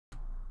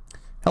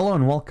Hello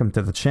and welcome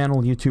to the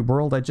channel, YouTube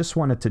world. I just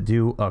wanted to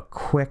do a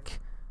quick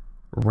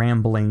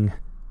rambling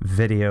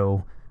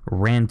video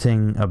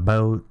ranting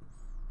about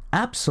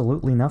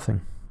absolutely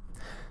nothing.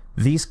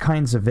 These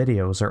kinds of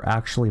videos are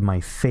actually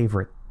my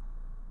favorite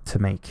to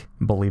make,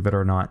 believe it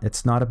or not.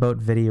 It's not about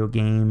video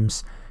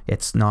games.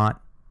 It's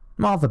not...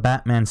 well, the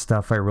Batman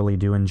stuff I really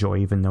do enjoy,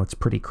 even though it's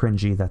pretty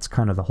cringy. That's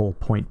kind of the whole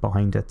point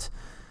behind it.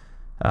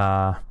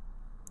 I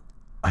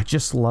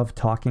just love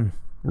talking.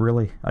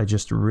 Really, I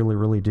just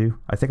really do.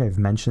 I think I've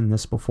mentioned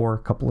this before a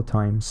couple of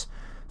times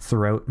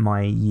throughout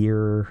my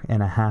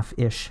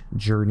 1.5-ish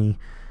journey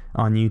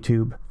on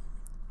YouTube.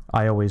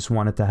 I always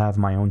wanted to have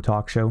my own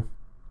talk show,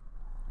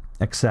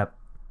 except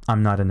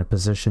I'm not in a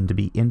position to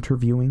be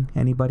interviewing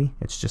anybody.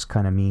 It's just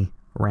kind of me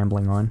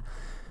rambling on.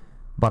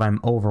 But I'm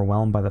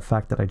overwhelmed by the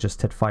fact that I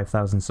just hit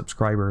 5,000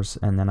 subscribers,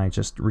 and then I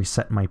just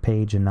reset my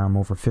page, and now I'm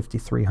over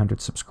 5,300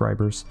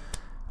 subscribers.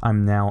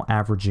 I'm now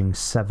averaging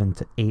 700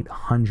 to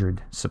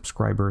 800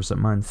 subscribers a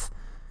month,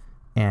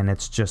 and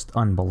it's just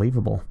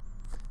unbelievable.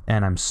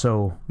 And I'm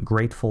so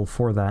grateful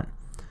for that.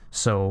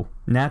 So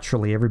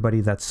naturally,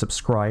 everybody that's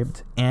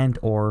subscribed and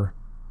or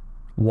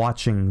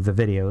watching the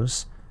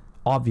videos,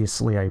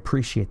 obviously I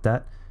appreciate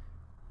that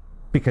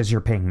because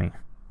you're paying me.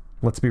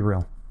 Let's be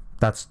real.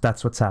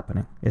 That's what's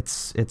happening.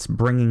 It's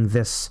bringing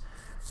this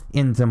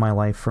into my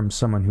life from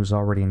someone who's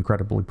already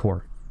incredibly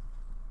poor.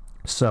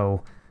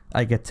 So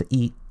I get to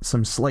eat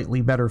some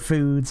slightly better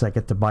foods. I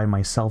get to buy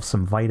myself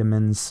some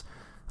vitamins.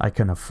 I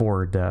can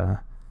afford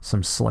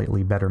some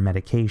slightly better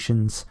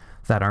medications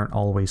that aren't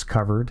always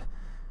covered,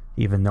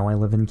 even though I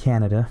live in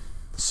Canada.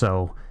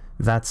 So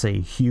that's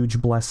a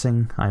huge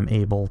blessing. I'm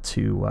able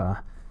to,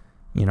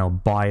 you know,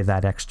 buy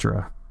that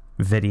extra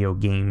video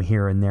game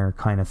here and there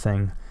kind of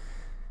thing.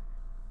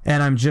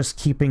 And I'm just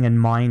keeping in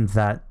mind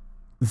that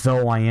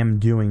though I am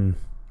doing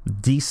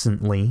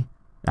decently,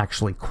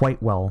 actually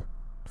quite well,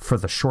 for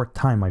the short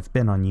time I've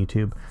been on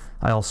YouTube,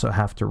 I also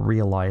have to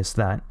realize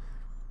that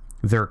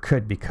there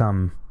could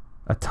become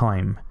a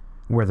time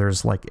where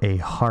there's like a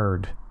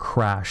hard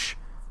crash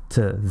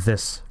to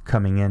this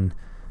coming in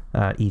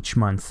each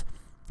month.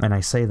 And I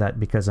say that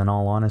because in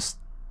all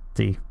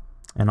honesty,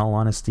 the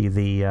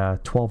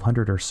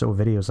 1,200 or so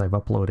videos I've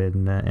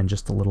uploaded in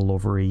just a little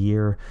over a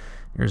year,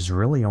 there's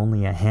really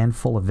only a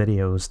handful of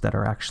videos that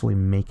are actually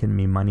making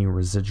me money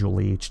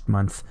residually each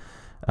month.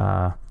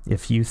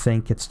 If you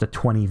think it's the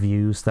 20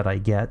 views that I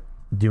get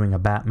doing a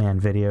Batman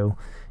video,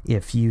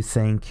 if you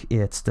think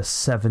it's the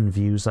 7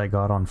 views I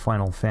got on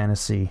Final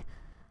Fantasy,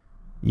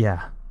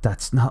 yeah,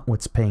 that's not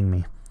what's paying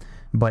me.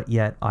 But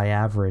yet I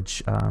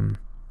average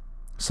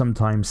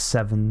sometimes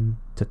 7,000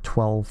 to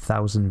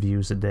 12,000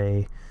 views a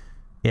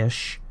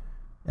day-ish,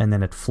 and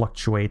then it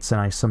fluctuates,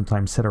 and I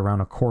sometimes hit around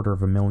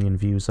 250,000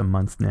 views a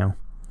month now.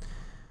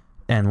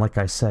 And like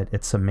I said,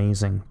 it's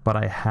amazing, but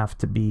I have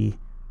to be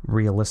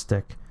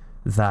realistic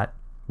that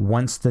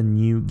once the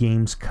new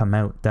games come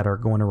out that are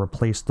going to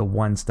replace the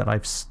ones that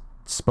I've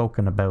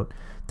spoken about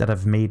that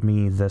have made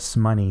me this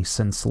money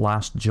since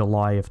last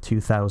July of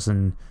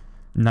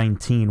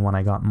 2019 when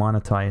I got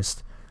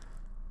monetized,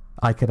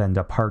 I could end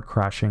up hard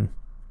crashing,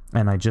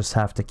 and I just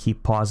have to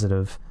keep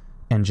positive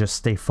and just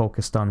stay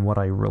focused on what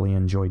I really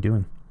enjoy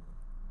doing.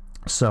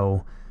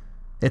 So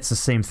it's the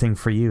same thing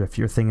for you. If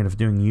you're thinking of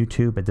doing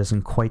YouTube, it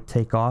doesn't quite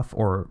take off,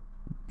 or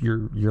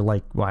you're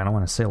like, well, I don't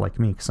want to say like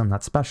me because I'm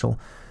not special,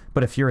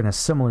 but if you're in a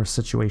similar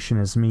situation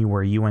as me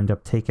where you end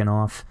up taking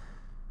off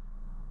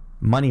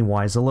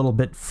money-wise a little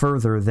bit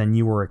further than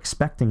you were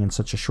expecting in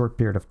such a short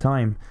period of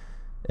time,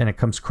 and it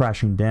comes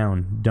crashing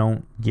down,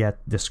 don't get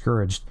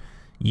discouraged.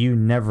 You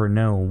never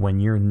know when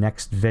your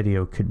next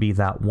video could be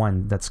that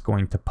one that's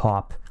going to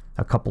pop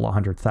a couple of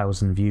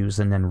 100,000 views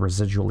and then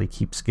residually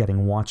keeps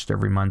getting watched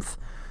every month.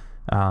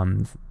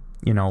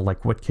 You know,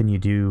 like what can you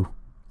do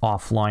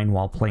offline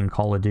while playing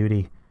Call of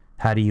Duty?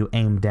 How do you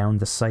aim down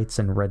the sights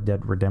in Red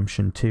Dead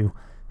Redemption 2?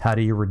 How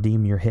do you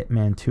redeem your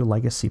Hitman 2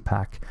 Legacy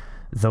Pack?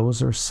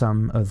 Those are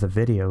some of the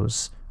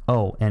videos.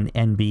 Oh, and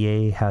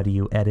NBA, how do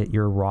you edit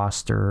your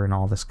roster and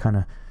all this kind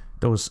of,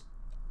 those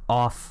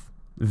off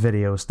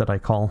videos that I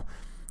call,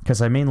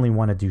 because I mainly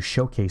want to do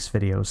showcase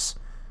videos.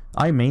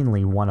 I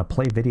mainly want to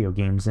play video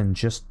games and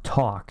just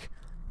talk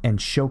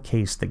and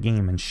showcase the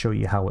game and show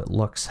you how it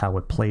looks, how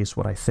it plays,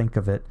 what I think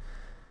of it.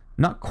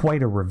 Not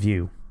quite a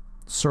review.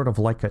 Sort of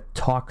like a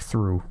talk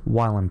through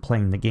while I'm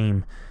playing the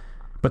game,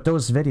 but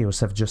those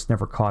videos have just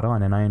never caught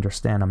on, and I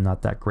understand I'm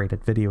not that great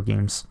at video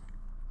games.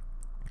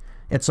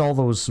 It's all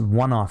those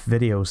one-off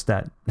videos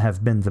that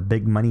have been the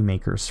big money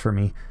makers for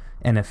me,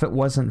 and if it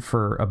wasn't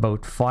for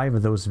about 5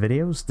 of those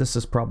videos, this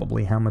is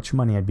probably how much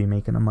money I'd be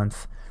making a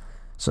month.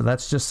 So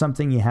that's just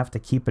something you have to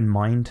keep in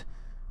mind.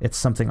 It's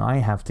something I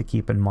have to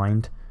keep in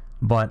mind,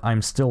 but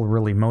I'm still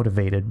really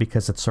motivated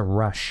because it's a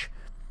rush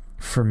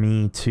for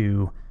me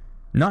to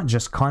not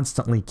just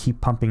constantly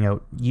keep pumping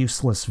out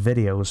useless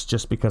videos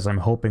just because I'm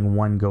hoping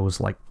one goes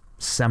like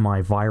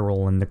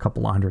semi-viral and a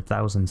couple of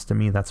 100,000s. To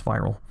me, that's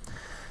viral.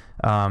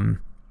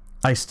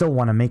 I still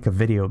want to make a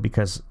video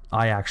because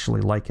I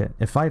actually like it.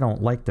 If I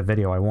don't like the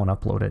video, I won't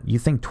upload it. You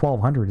think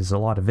 1,200 is a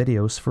lot of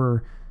videos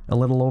for a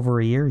little over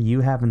a year?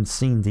 You haven't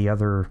seen the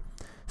other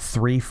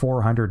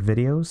 300-400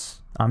 videos,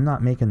 I'm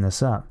not making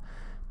this up,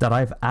 that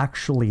I've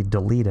actually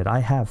deleted. I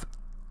have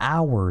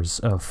hours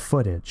of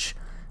footage.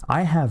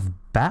 I have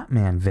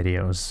Batman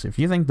videos. If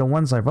you think the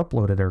ones I've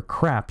uploaded are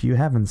crap, you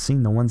haven't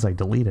seen the ones I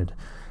deleted.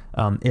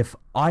 If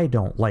I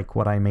don't like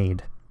what I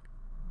made,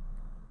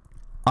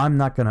 I'm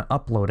not going to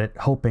upload it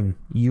hoping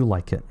you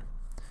like it.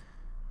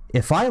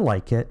 If I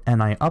like it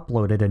and I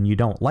upload it and you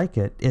don't like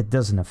it, it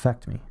doesn't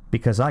affect me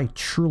because I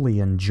truly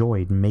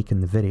enjoyed making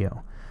the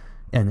video.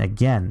 And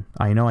again,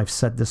 I know I've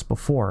said this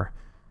before,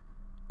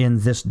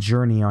 in this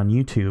journey on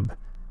YouTube,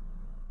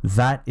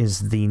 that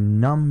is the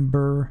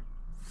number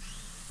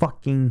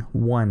fucking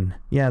one.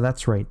 Yeah,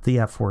 that's right, the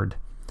F word.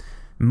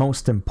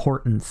 Most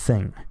important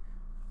thing.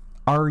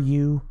 Are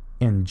you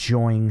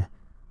enjoying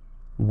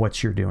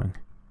what you're doing?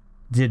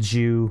 Did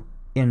you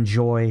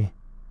enjoy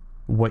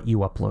what you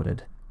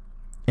uploaded?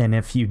 And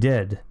if you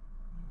did,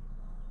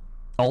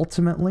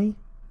 ultimately,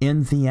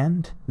 in the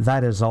end,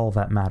 that is all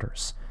that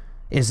matters.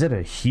 Is it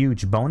a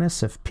huge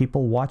bonus if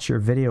people watch your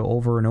video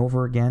over and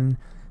over again?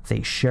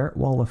 They share it?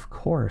 Well, of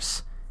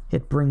course.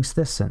 It brings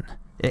this in.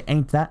 It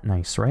ain't that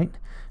nice, right?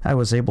 I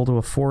was able to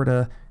afford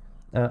a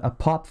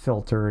pop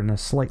filter and a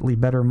slightly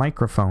better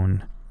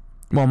microphone.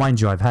 Well, mind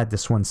you, I've had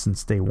this one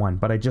since day one,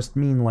 but I just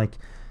mean like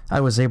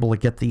I was able to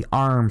get the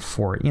arm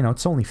for it. You know,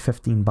 it's only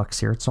 15 bucks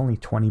here. It's only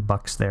 20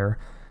 bucks there.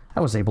 I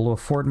was able to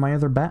afford my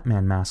other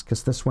Batman mask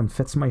because this one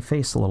fits my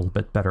face a little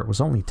bit better. It was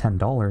only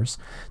 $10.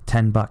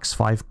 10 bucks,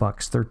 5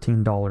 bucks,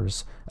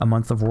 $13. A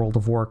month of World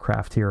of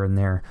Warcraft here and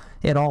there.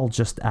 It all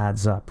just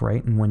adds up,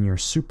 right? And when you're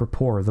super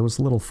poor, those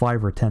little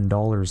 $5 or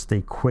 $10,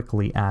 they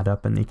quickly add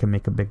up and they can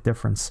make a big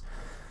difference.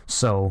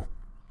 So,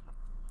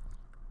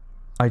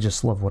 I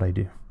just love what I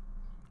do.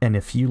 And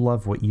if you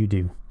love what you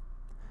do,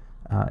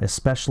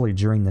 especially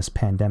during this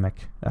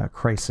pandemic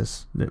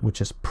crisis,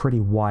 which is pretty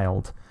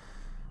wild,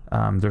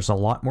 there's a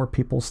lot more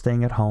people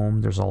staying at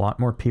home. There's a lot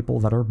more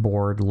people that are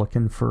bored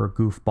looking for a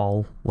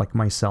goofball like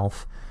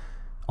myself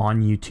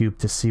on YouTube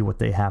to see what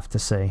they have to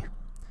say.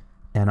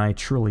 And I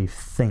truly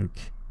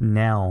think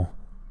now,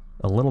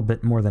 a little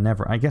bit more than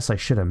ever, I guess I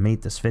should have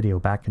made this video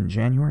back in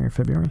January or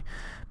February,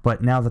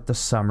 but now that the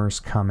summer's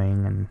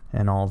coming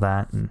and all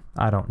that, and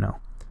I don't know.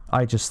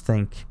 I just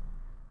think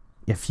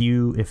if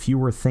you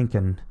were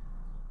thinking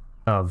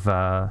of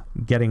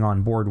getting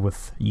on board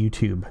with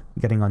YouTube,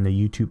 getting on the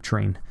YouTube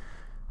train,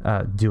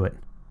 do it.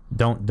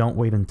 Don't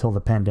wait until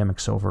the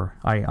pandemic's over.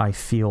 I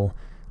feel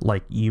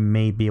like you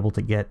may be able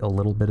to get a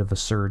little bit of a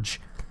surge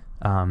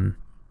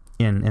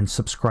in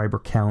subscriber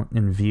count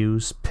and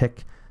views.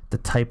 Pick the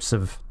types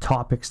of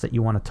topics that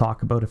you want to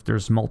talk about. If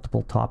there's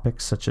multiple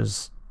topics, such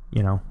as,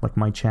 you know, like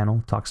my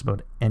channel talks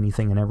about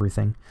anything and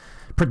everything.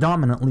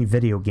 Predominantly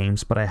video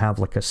games, but I have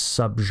like a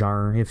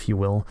subgenre, if you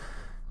will,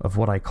 of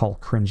what I call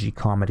cringy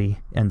comedy,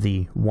 and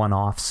the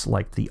one-offs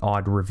like the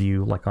odd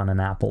review like on an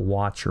Apple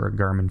Watch or a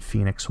Garmin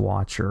Fenix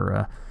watch,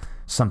 or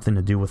something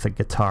to do with a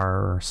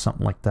guitar or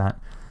something like that.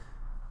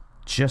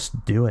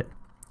 Just do it.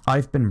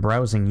 I've been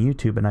browsing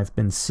YouTube and I've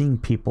been seeing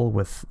people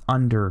with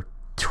under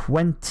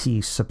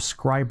 20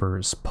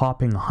 subscribers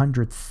popping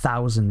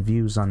 100,000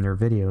 views on their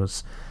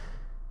videos,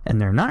 and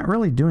they're not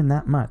really doing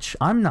that much.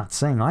 I'm not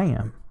saying I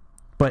am,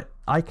 but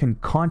I can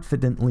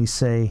confidently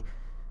say,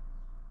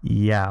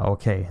 yeah,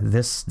 okay,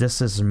 this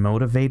is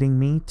motivating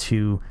me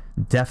to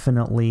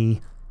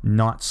definitely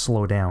not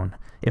slow down.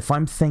 If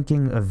I'm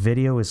thinking a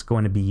video is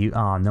going to be,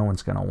 oh, no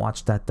one's going to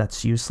watch that,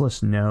 that's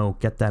useless, no,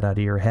 get that out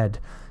of your head.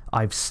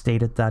 I've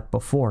stated that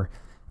before.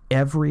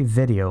 Every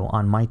video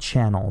on my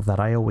channel that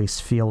I always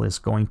feel is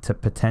going to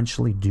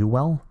potentially do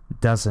well,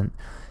 doesn't.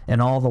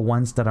 And all the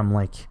ones that I'm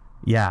like,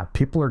 yeah,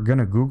 people are going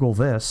to Google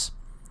this,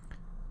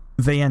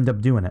 they end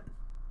up doing it.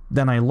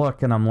 Then I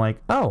look and I'm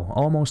like, oh,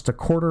 almost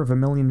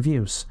 250,000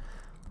 views.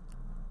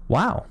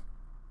 Wow.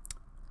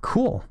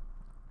 Cool.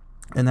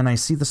 And then I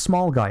see the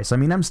small guys. I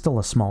mean, I'm still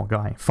a small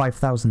guy.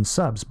 5,000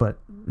 subs, but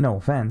no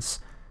offense.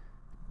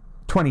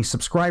 20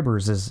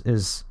 subscribers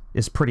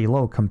is pretty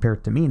low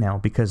compared to me now,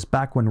 because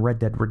back when Red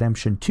Dead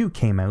Redemption 2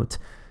 came out,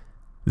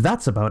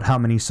 that's about how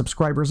many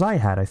subscribers I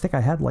had. I think I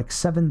had like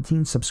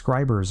 17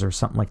 subscribers or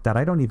something like that.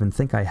 I don't even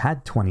think I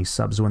had 20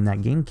 subs when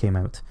that game came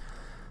out.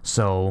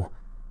 So,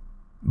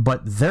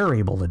 but they're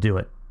able to do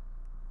it.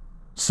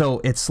 So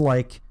it's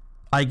like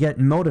I get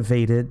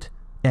motivated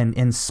and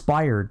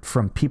inspired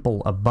from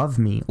people above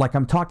me. Like,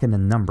 I'm talking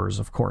in numbers,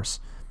 of course.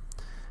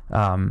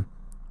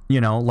 You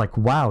know, like,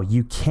 wow,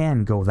 you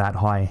can go that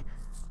high.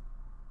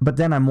 But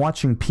then I'm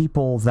watching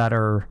people that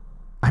are,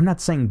 I'm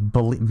not saying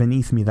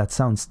beneath me, that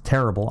sounds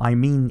terrible. I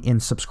mean in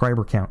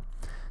subscriber count,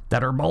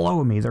 that are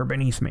below me, they're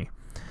beneath me.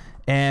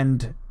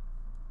 And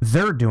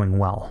they're doing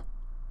well.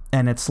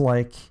 And it's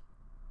like,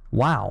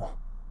 wow,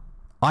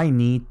 I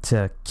need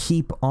to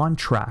keep on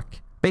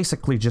track.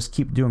 Basically just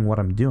keep doing what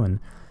I'm doing.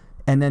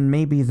 And then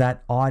maybe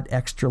that odd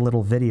extra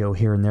little video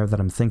here and there that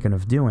I'm thinking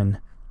of doing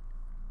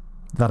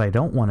that I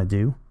don't want to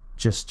do,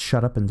 just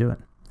shut up and do it.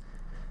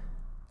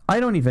 I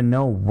don't even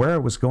know where I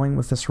was going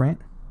with this rant.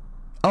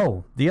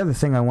 Oh, the other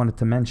thing I wanted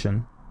to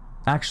mention,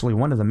 actually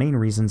one of the main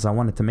reasons I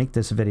wanted to make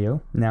this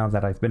video, now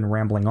that I've been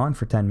rambling on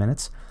for 10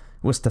 minutes,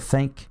 was to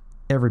thank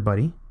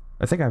everybody,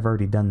 I think I've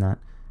already done that,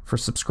 for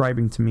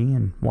subscribing to me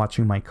and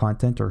watching my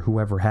content, or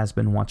whoever has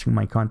been watching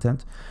my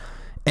content.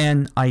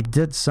 And I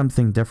did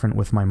something different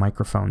with my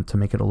microphone to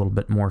make it a little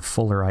bit more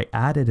fuller. I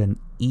added an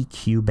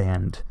EQ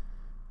band,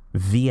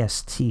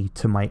 VST,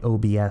 to my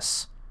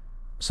OBS.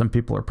 Some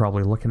people are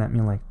probably looking at me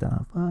like,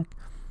 the fuck?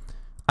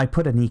 I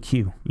put an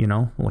EQ, you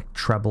know, like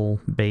treble,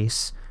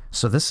 bass.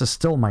 So this is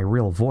still my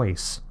real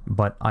voice,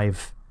 but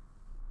I've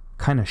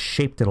kind of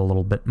shaped it a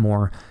little bit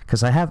more,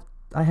 because I have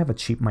a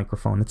cheap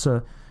microphone.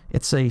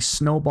 It's a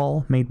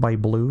Snowball made by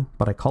Blue,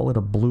 but I call it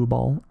a Blue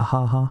Ball.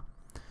 Ahaha.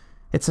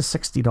 It's a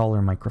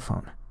 $60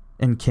 microphone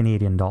in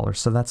Canadian dollars,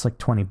 so that's like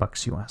 20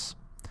 bucks US.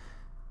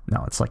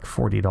 No, it's like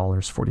 $40,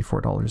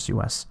 $44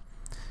 US.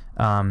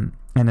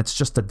 And it's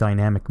just a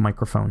dynamic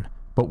microphone.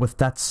 But with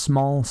that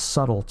small,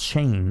 subtle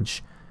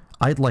change,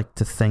 I'd like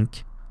to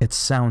think it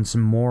sounds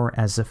more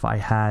as if I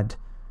had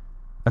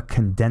a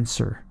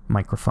condenser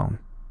microphone.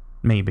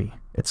 Maybe.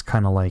 It's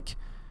kind of like,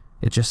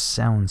 it just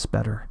sounds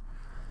better.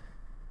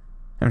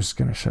 I'm just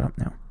going to shut up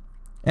now.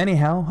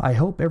 Anyhow, I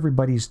hope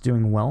everybody's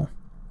doing well.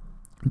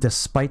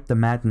 Despite the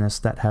madness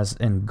that has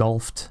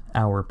engulfed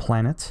our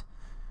planet,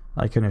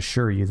 I can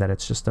assure you that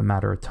it's just a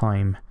matter of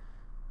time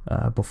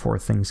before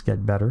things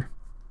get better.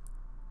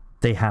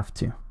 They have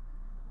to.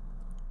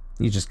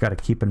 You just got to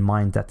keep in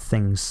mind that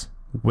things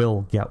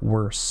will get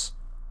worse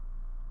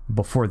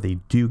before they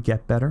do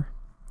get better.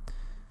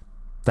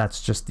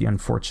 That's just the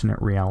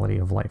unfortunate reality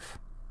of life.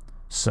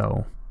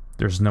 So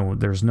there's no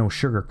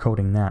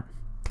sugarcoating that.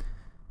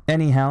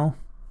 Anyhow,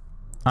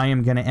 I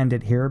am going to end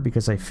it here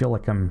because I feel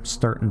like I'm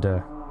starting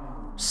to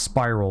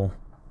spiral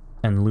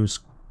and lose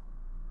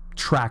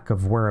track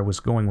of where I was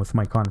going with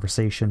my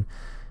conversation.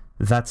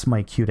 That's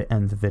my cue to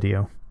end the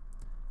video.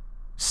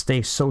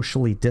 Stay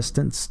socially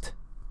distanced.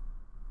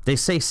 They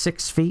say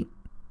 6 feet.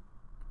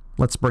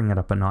 Let's bring it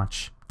up a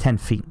notch. 10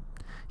 feet.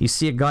 You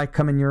see a guy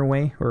coming your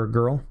way, or a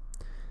girl,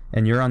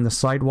 and you're on the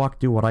sidewalk,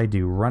 do what I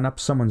do. Run up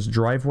someone's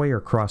driveway or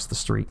cross the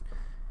street.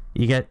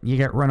 You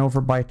get run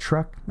over by a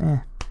truck?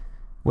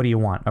 What do you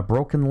want? A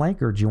broken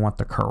leg, or do you want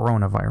the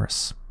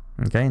coronavirus?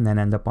 Okay, and then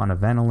end up on a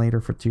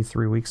ventilator for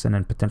 2-3 weeks, and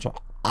then potential,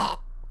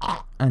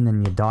 and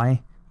then you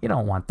die. You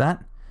don't want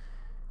that,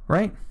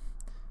 right?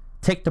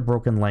 Take the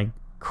broken leg,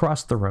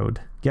 cross the road,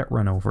 get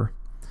run over.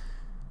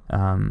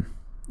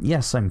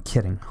 Yes, I'm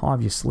kidding.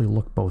 Obviously,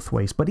 look both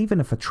ways. But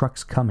even if a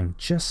truck's coming,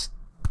 just,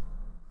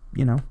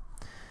 you know.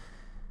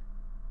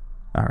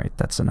 Alright,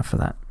 that's enough of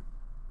that.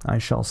 I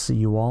shall see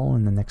you all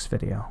in the next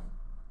video.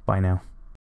 Bye now.